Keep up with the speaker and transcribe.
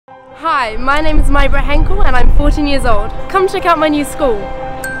Hi, my name is Maibritt and I'm 14 years old. Come check out my new school.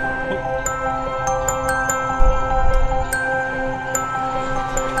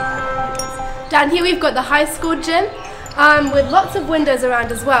 Down here we've got the high school gym with lots of windows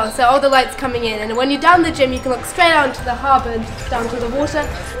around as well, so all the lights coming in, and when you're down the gym you can look straight out into the harbour and down to the water,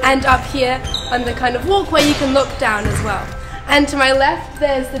 and up here on the kind of walkway you can look down as well. And to my left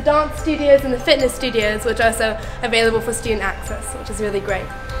there's the dance studios and the fitness studios, which are also available for student access, which is really great.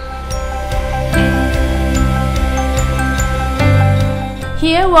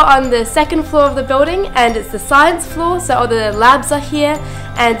 Here we're on the second floor of the building, and it's the science floor, so all the labs are here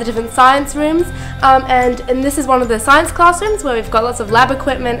and the different science rooms, and this is one of the science classrooms where we've got lots of lab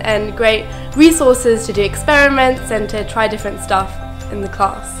equipment and great resources to do experiments and to try different stuff in the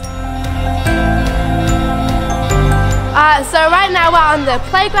class. So right now we're on the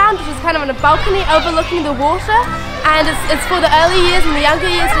playground, which is kind of on a balcony overlooking the water, and it's for the early years and the younger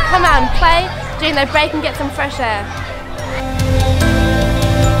years to come out and play during their break and get some fresh air.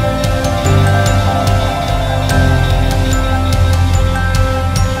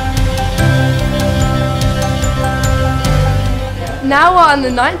 Now we're on the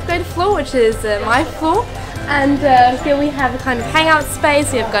 9th grade floor, which is my floor, and here we have a kind of hangout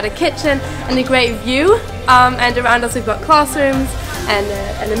space. We've got a kitchen and a great view, and around us we've got classrooms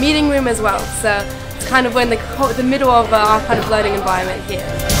and a meeting room as well. So it's kind of we're in the middle of our kind of learning environment here.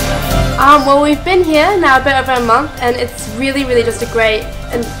 Well, we've been here now a bit over a month, and it's really just a great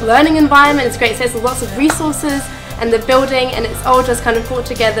learning environment. It's a great space with lots of resources and the building, and it's all just kind of brought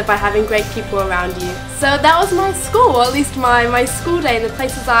together by having great people around you. So that was my school, or at least my school day and the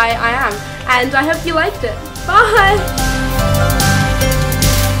places I am, and I hope you liked it. Bye!